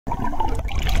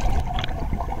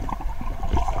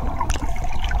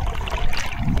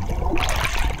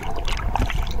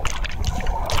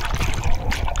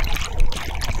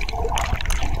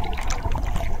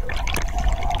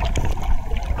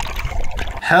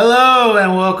Hello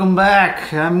and welcome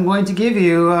back. I'm going to give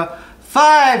you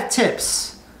 5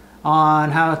 tips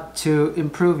on how to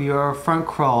improve your front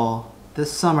crawl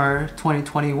this summer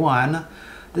 2021.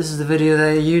 This is the video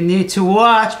that you need to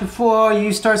watch before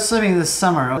you start swimming this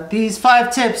summer. These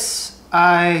 5 tips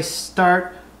I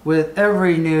start with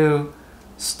every new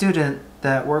student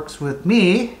that works with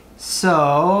me.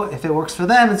 So if it works for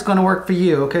them, it's going to work for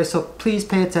you. Okay, so please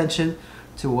pay attention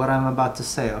to what I'm about to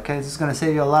say. Okay, this is going to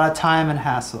save you a lot of time and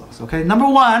hassles. Okay, number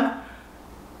 1,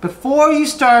 before you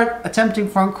start attempting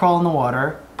front crawl in the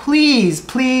water, please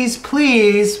put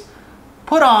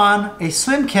on a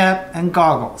swim cap and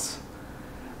goggles.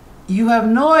 You have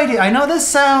no idea. I know this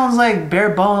sounds like bare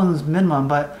bones minimum,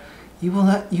 but you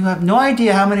have no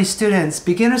idea how many students,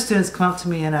 beginner students, come up to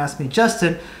me and ask me,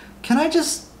 Justin, can I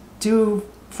just do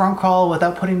front crawl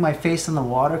without putting my face in the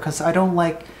water? Because I don't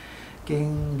like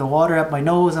getting the water up my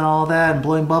nose and all that and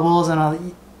blowing bubbles and all.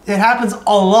 It happens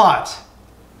a lot.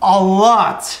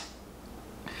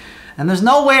 And there's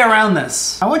no way around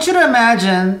this. I want you to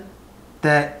imagine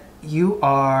that you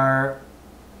are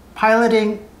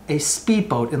piloting a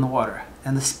speedboat in the water.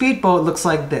 And the speedboat looks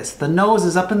like this. The nose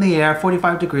is up in the air,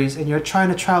 45 degrees, and you're trying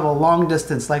to travel long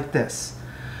distance like this.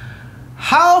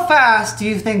 How fast do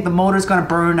you think the motor is going to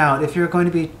burn out if you're going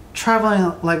to be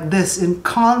traveling like this in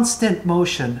constant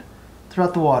motion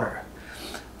throughout the water?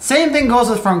 Same thing goes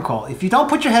with front crawl. If you don't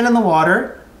put your head in the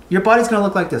water, your body's going to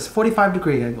look like this,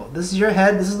 45-degree angle. This is your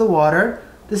head, this is the water,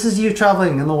 this is you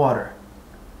traveling in the water.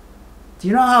 Do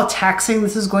you know how taxing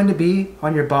this is going to be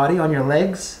on your body, on your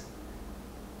legs?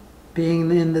 Being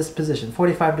in this position,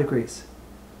 45 degrees.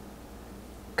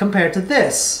 Compared to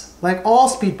this, like all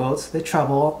speedboats, they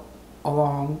travel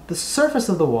along the surface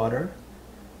of the water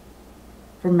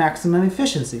for maximum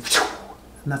efficiency.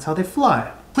 And that's how they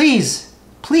fly. Please,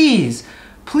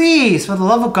 for the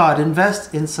love of God,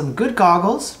 invest in some good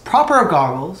goggles, proper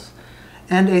goggles,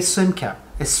 and a swim cap.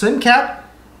 A swim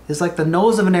cap is like the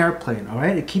nose of an airplane, all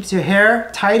right? It keeps your hair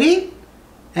tidy,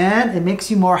 and it makes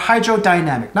you more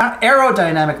hydrodynamic. Not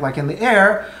aerodynamic like in the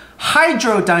air,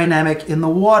 hydrodynamic in the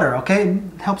water, okay?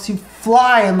 It helps you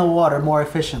fly in the water more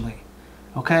efficiently,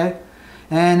 okay?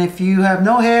 And if you have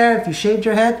no hair, if you shaved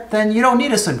your head, then you don't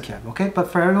need a swim cap, okay? But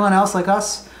for everyone else like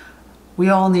us, we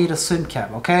all need a swim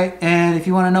cap, okay? And if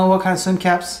you want to know what kind of swim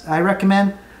caps I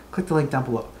recommend, click the link down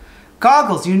below.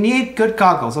 Goggles, you need good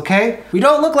goggles, okay? We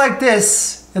don't look like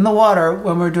this in the water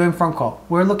when we're doing front crawl.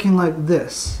 We're looking like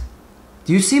this.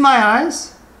 Do you see my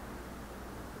eyes?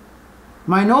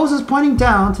 My nose is pointing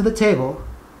down to the table,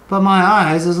 but my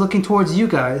eyes is looking towards you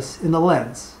guys in the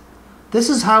lens. This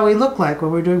is how we look like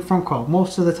when we're doing front crawl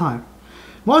most of the time.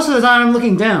 Most of the time I'm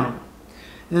looking down,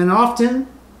 and often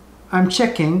I'm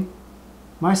checking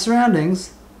my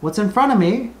surroundings, what's in front of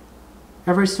me,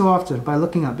 every so often by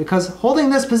looking up. Because holding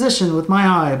this position with my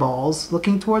eyeballs,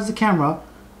 looking towards the camera,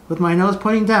 with my nose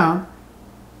pointing down,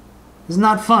 is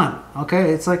not fun,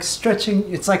 okay? It's like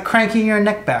stretching, it's like cranking your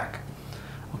neck back.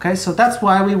 Okay, so that's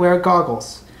why we wear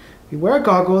goggles. We wear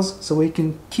goggles so we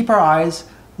can keep our eyes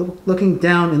looking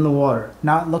down in the water,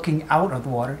 not looking out of the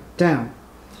water, down.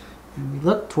 And we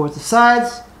look towards the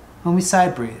sides when we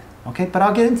side breathe, okay? But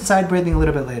I'll get into side breathing a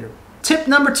little bit later. Tip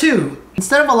number 2,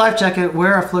 instead of a life jacket,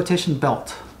 wear a flotation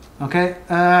belt, okay?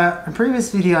 In a previous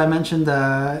video I mentioned,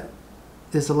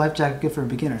 is a life jacket good for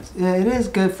beginners? It is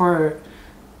good for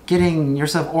getting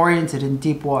yourself oriented in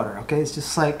deep water, okay? It's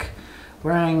just like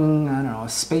wearing, I don't know, a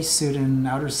spacesuit in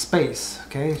outer space,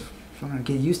 okay? If you want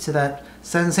to get used to that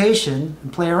sensation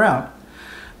and play around.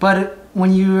 But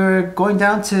when you're going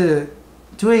down to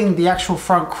doing the actual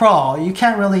front crawl, you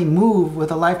can't really move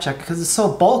with a life jacket because it's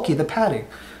so bulky, the padding.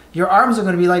 Your arms are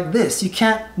going to be like this. You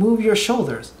can't move your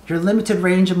shoulders. Your limited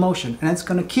range of motion. And it's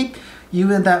going to keep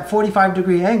you in that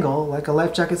 45-degree angle like a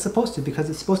life jacket's supposed to, because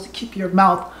it's supposed to keep your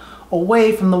mouth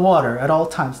away from the water at all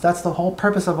times. That's the whole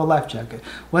purpose of a life jacket.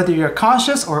 Whether you're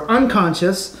conscious or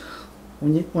unconscious,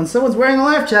 when someone's wearing a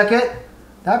life jacket,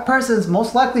 that person's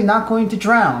most likely not going to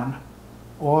drown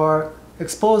or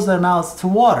expose their mouths to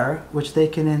water, which they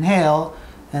can inhale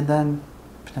and then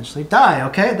potentially die,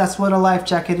 okay? That's what a life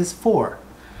jacket is for.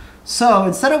 So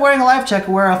instead of wearing a life jacket,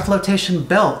 wear a flotation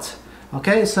belt,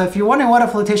 okay? So if you're wondering what a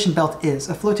flotation belt is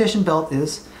a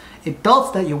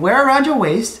belt that you wear around your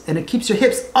waist, and it keeps your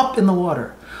hips up in the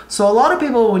water. So a lot of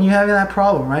people, when you're having that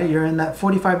problem, right, you're in that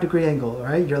 45-degree angle,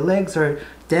 right? Your legs are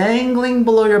dangling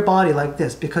below your body like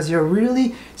this because you're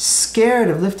really scared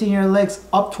of lifting your legs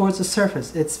up towards the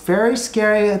surface. It's very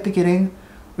scary at the beginning.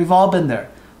 We've all been there.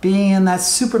 Being in that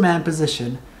Superman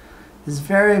position is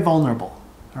very vulnerable,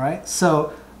 all right?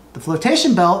 So the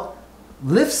flotation belt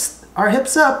lifts our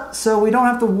hips up so we don't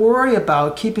have to worry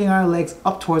about keeping our legs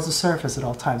up towards the surface at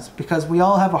all times, because we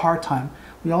all have a hard time.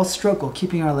 We all struggle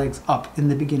keeping our legs up in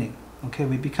the beginning. Okay,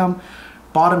 we become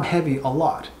bottom heavy a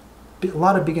lot. A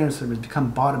lot of beginner swimmers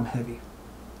become bottom heavy.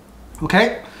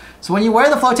 Okay, so when you wear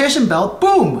the flotation belt,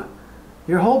 boom,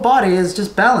 your whole body is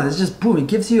just balanced. It's just boom, it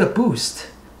gives you a boost,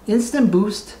 instant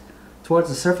boost towards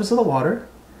the surface of the water,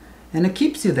 and it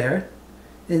keeps you there.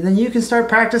 And then you can start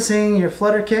practicing your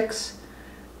flutter kicks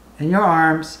and your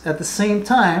arms at the same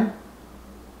time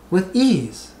with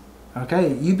ease.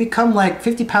 Okay, you become like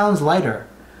 50 pounds lighter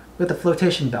with a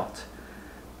flotation belt.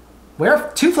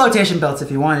 Wear 2 flotation belts if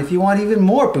you want even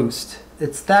more boost.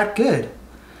 It's that good.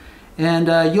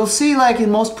 And you'll see, like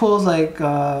in most pools, like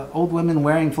old women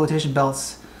wearing flotation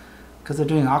belts because they're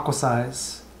doing aqua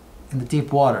size in the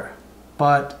deep water.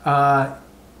 But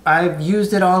I've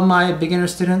used it on my beginner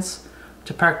students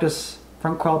to practice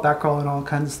front crawl, back crawl, and all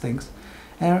kinds of things.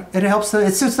 And it helps them,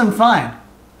 it suits them fine.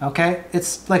 Okay?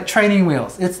 It's like training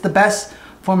wheels. It's the best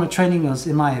form of training wheels,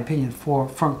 in my opinion, for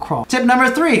front crawl. Tip number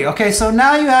 3. Okay, so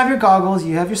now you have your goggles,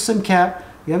 you have your swim cap,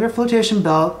 you have your flotation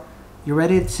belt, you're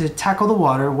ready to tackle the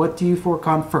water. What do you work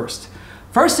on first?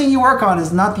 First thing you work on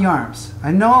is not the arms.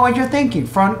 I know what you're thinking.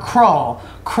 Front crawl.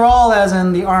 Crawl as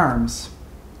in the arms.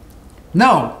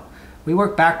 No, we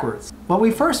work backwards. What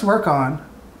we first work on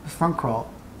with front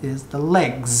crawl is the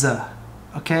legs.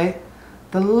 Okay?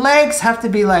 The legs have to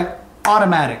be like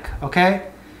automatic.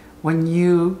 Okay? When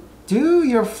you do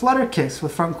your flutter kicks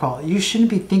with front crawl, you shouldn't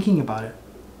be thinking about it.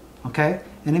 Okay?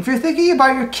 And if you're thinking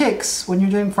about your kicks when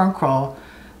you're doing front crawl,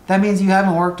 that means you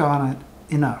haven't worked on it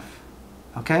enough.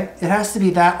 Okay? It has to be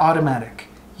that automatic.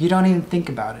 You don't even think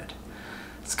about it.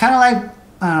 It's kind of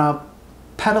like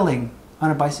pedaling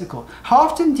on a bicycle. How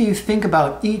often do you think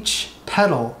about each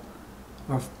pedal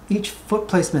or each foot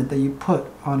placement that you put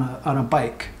on a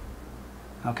bike?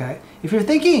 Okay?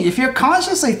 If you're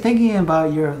consciously thinking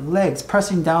about your legs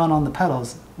pressing down on the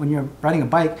pedals when you're riding a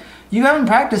bike, you haven't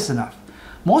practiced enough.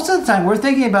 Most of the time we're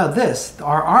thinking about this.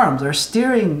 Our arms are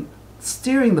steering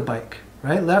the bike,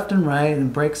 right? Left and right,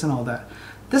 and brakes and all that.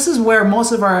 This is where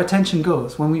most of our attention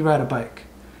goes when we ride a bike.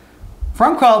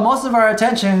 Front crawl, most of our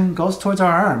attention goes towards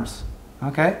our arms,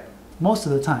 okay? Most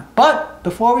of the time. But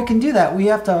before we can do that, we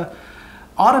have to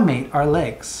automate our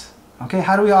legs, okay?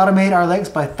 How do we automate our legs?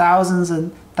 By thousands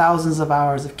and thousands of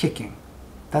hours of kicking.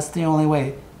 That's the only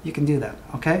way you can do that,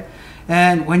 okay?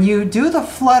 And when you do the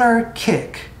flutter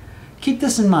kick, keep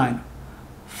this in mind.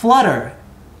 Flutter,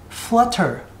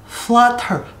 flutter,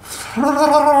 flutter,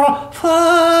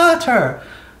 flutter.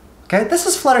 Okay, this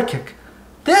is flutter kick.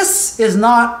 This is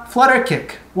not flutter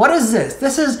kick. What is this?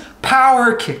 This is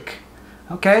power kick.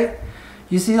 Okay?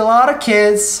 You see a lot of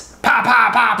kids, pa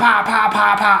pa pa pa pa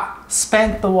pa pa,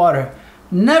 spank the water.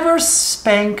 Never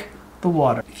spank the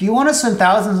water. If you want to swim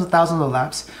thousands and thousands of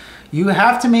laps, you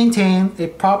have to maintain a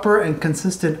proper and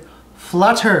consistent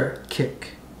flutter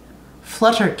kick.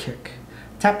 Flutter kick.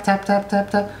 Tap, tap, tap,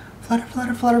 tap, tap. Flutter,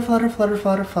 flutter, flutter, flutter, flutter,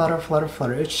 flutter, flutter, flutter,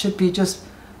 flutter. It should be just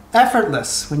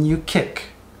effortless when you kick.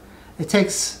 It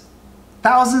takes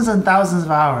thousands and thousands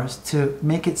of hours to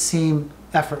make it seem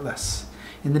effortless.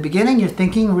 In the beginning, you're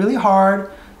thinking really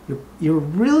hard. You're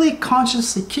really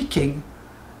consciously kicking.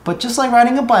 But just like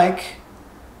riding a bike,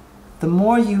 the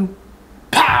more you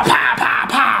pa, pa, pa,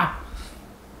 pa,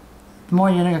 the more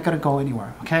you're not going to go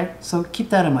anywhere, okay? So keep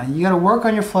that in mind. You got to work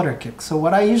on your flutter kick. So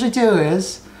what I usually do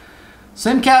is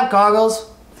swim cap, goggles,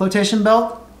 flotation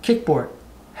belt, kickboard,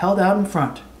 held out in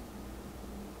front.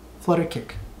 Flutter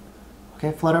kick.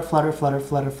 Okay, flutter, flutter, flutter,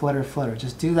 flutter, flutter, flutter.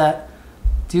 Just do that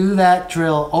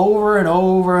drill over and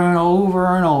over and over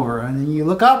and over. And then you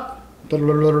look up, to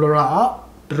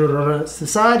the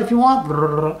side if you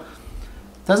want.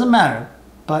 Doesn't matter.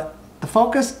 But the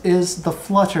focus is the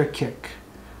flutter kick.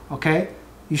 Okay?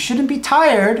 You shouldn't be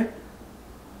tired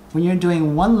when you're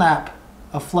doing one lap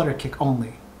of flutter kick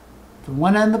only. From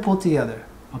one end of the pool to the other.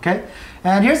 Okay?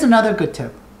 And here's another good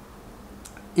tip.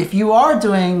 If you are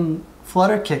doing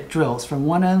flutter kick drills from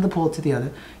one end of the pool to the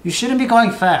other, you shouldn't be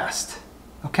going fast.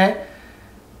 Okay?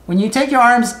 When you take your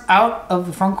arms out of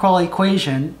the front crawl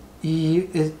equation, you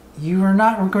are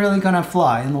not really going to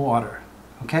fly in the water.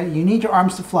 Okay? You need your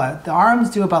arms to fly. The arms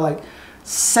do about like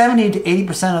 70 to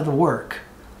 80% of the work.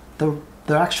 The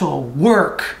actual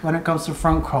work when it comes to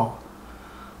front crawl.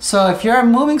 So if you're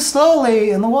moving slowly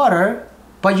in the water,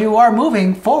 but you are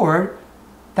moving forward,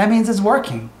 that means it's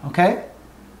working, okay?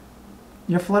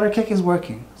 Your flutter kick is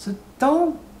working. So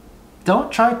don't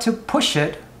try to push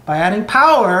it by adding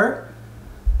power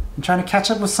and trying to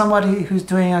catch up with somebody who's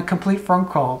doing a complete front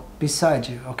crawl beside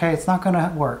you, okay? It's not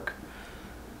gonna work.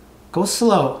 Go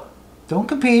slow. Don't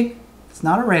compete. It's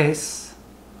not a race,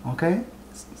 okay?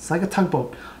 It's like a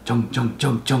tugboat. Jung, jung,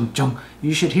 jung, jung, jung.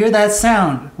 You should hear that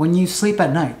sound when you sleep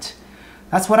at night.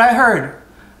 That's what I heard.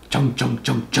 Jung, jung,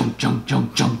 jung, jung, jung,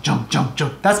 jung, jung, jung, jung,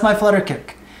 jung. That's my flutter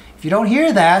kick. If you don't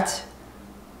hear that,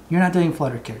 you're not doing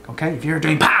flutter kick, okay? If you're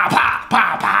doing pow, pow,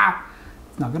 pow, pow,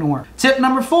 it's not gonna work. Tip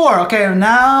number 4, okay,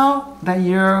 now that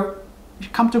you're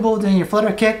comfortable doing your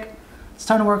flutter kick, it's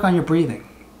time to work on your breathing.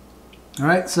 All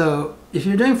right, so if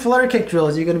you're doing flutter kick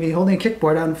drills, you're gonna be holding a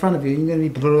kickboard out in front of you. You're gonna be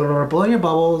blowing your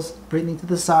bubbles, breathing to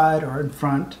the side or in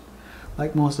front,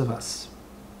 like most of us.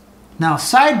 Now,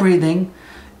 side breathing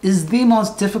is the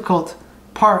most difficult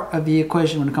part of the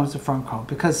equation when it comes to front crawl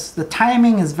because the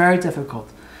timing is very difficult.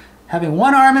 Having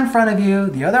one arm in front of you,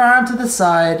 the other arm to the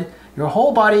side, your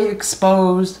whole body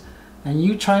exposed, and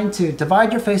you trying to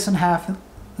divide your face in half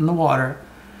in the water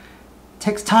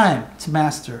takes time to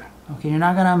master. Okay, you're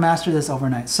not gonna master this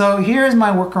overnight. So here's my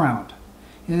workaround.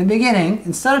 In the beginning,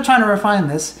 instead of trying to refine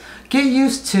this, get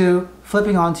used to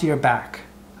flipping onto your back.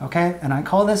 Okay, and I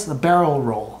call this the barrel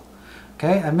roll.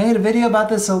 Okay, I made a video about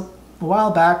this a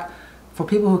while back for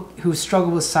people who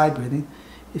struggle with side breathing.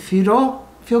 If you don't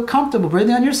feel comfortable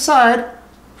breathing on your side,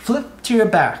 flip to your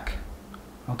back.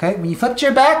 Okay, when you flip to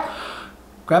your back,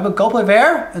 grab a gulp of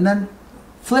air and then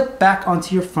flip back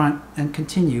onto your front and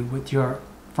continue with your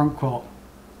front crawl.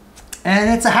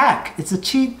 And it's a hack, it's a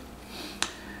cheat.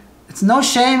 It's no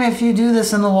shame if you do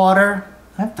this in the water.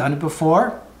 I've done it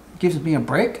before. It gives me a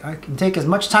break. I can take as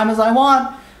much time as I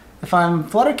want. If I'm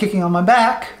flutter kicking on my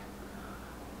back,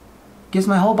 it gives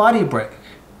my whole body a break.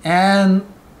 And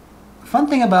the fun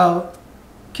thing about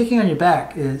kicking on your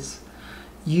back is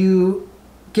you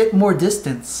get more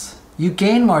distance. You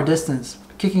gain more distance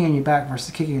kicking on your back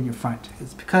versus kicking on your front.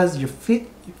 It's because your feet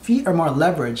are more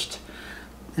leveraged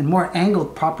and more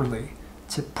angled properly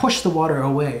to push the water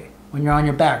away when you're on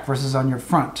your back versus on your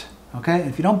front. Okay?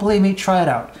 If you don't believe me, try it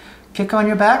out. Kick on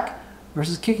your back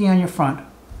versus kicking on your front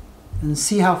and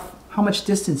see how much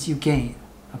distance you gain,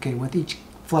 okay, with each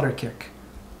flutter kick.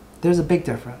 There's a big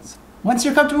difference. Once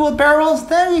you're comfortable with barrels,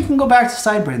 then you can go back to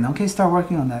side breathing, okay? Start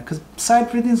working on that, because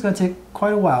side breathing is going to take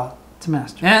quite a while to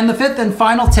master. And the 5th and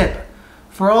final tip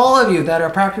for all of you that are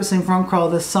practicing front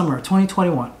crawl this summer,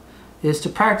 2021, is to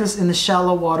practice in the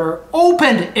shallow water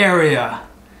open area.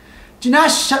 Do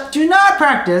not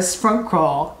practice front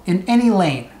crawl in any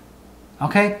lane,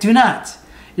 okay? Do not.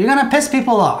 You're going to piss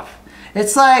people off.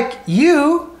 It's like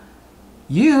you,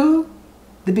 the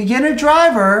beginner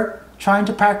driver, trying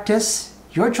to practice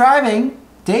your driving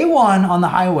day 1 on the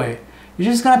highway.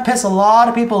 You're just gonna piss a lot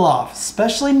of people off,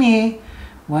 especially me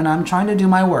when I'm trying to do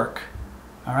my work.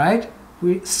 All right?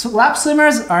 Lap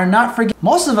swimmers are not forgetting.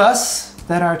 Most of us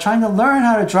that are trying to learn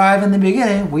how to drive in the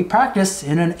beginning, we practice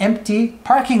in an empty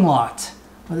parking lot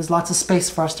where there's lots of space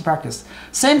for us to practice.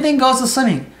 Same thing goes with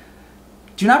swimming.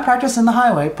 Do not practice in the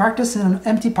highway, practice in an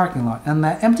empty parking lot. And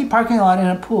that empty parking lot in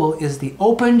a pool is the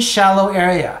open, shallow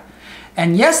area.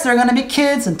 And yes, there are gonna be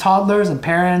kids and toddlers and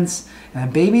parents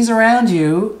and babies around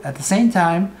you at the same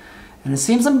time. And it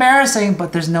seems embarrassing,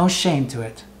 but there's no shame to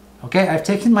it. Okay, I've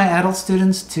taken my adult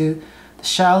students to the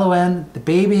shallow end, the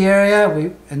baby area,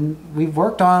 we've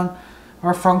worked on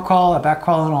our front crawl, our back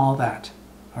crawl, and all of that.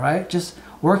 All right, just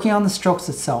working on the strokes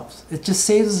itself. It just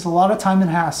saves us a lot of time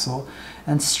and hassle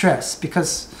and stress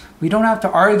because we don't have to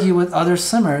argue with other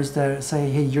swimmers that say,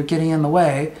 hey, you're getting in the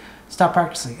way, stop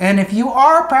practicing. And if you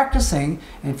are practicing,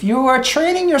 if you are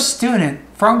training your student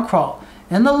front crawl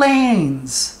in the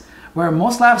lanes where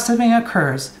most lap swimming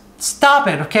occurs, stop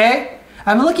it, okay?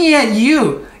 I'm looking at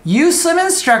you swim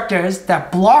instructors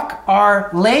that block our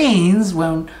lanes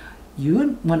when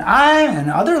I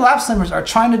and other lap swimmers are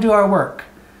trying to do our work.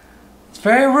 It's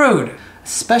very rude,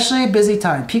 especially busy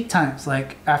time, peak times,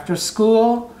 like after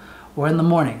school or in the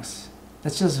mornings.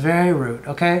 That's just very rude,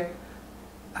 okay?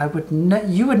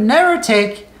 You would never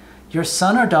take your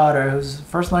son or daughter who's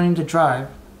first learning to drive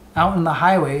out on the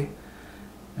highway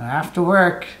after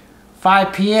work,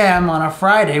 5 p.m. on a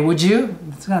Friday, would you?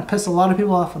 It's gonna piss a lot of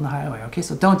people off on the highway, okay?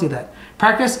 So don't do that.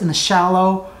 Practice in the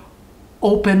shallow,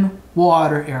 open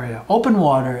water area. Open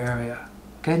water area,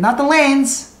 okay? Not the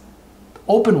lanes, the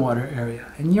open water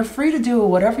area. And you're free to do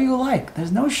whatever you like.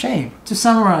 There's no shame. To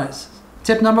summarize,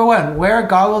 tip number 1, wear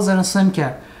goggles and a swim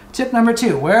cap. Tip number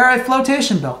 2, wear a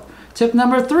flotation belt. Tip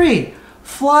number 3,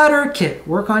 flutter kick.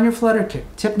 Work on your flutter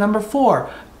kick. Tip number 4,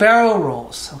 barrel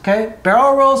rolls, okay?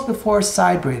 Barrel rolls before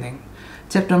side breathing.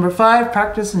 Tip number 5,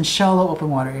 practice in shallow open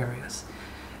water areas.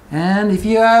 And if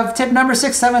you have tip number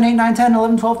 6, 7, 8, 9, 10,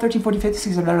 11, 12, 13, 14, 15,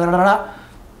 16, blah, blah, blah, blah,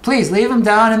 please leave them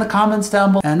down in the comments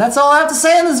down below. And that's all I have to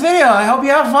say in this video. I hope you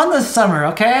have fun this summer,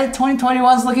 okay?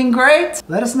 2021's looking great.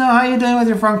 Let us know how you're doing with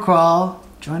your front crawl.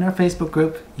 Join our Facebook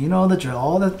group. You know the drill.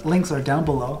 All the links are down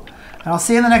below. And I'll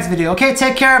see you in the next video. Okay,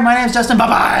 take care. My name's Justin.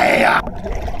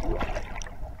 Bye-bye.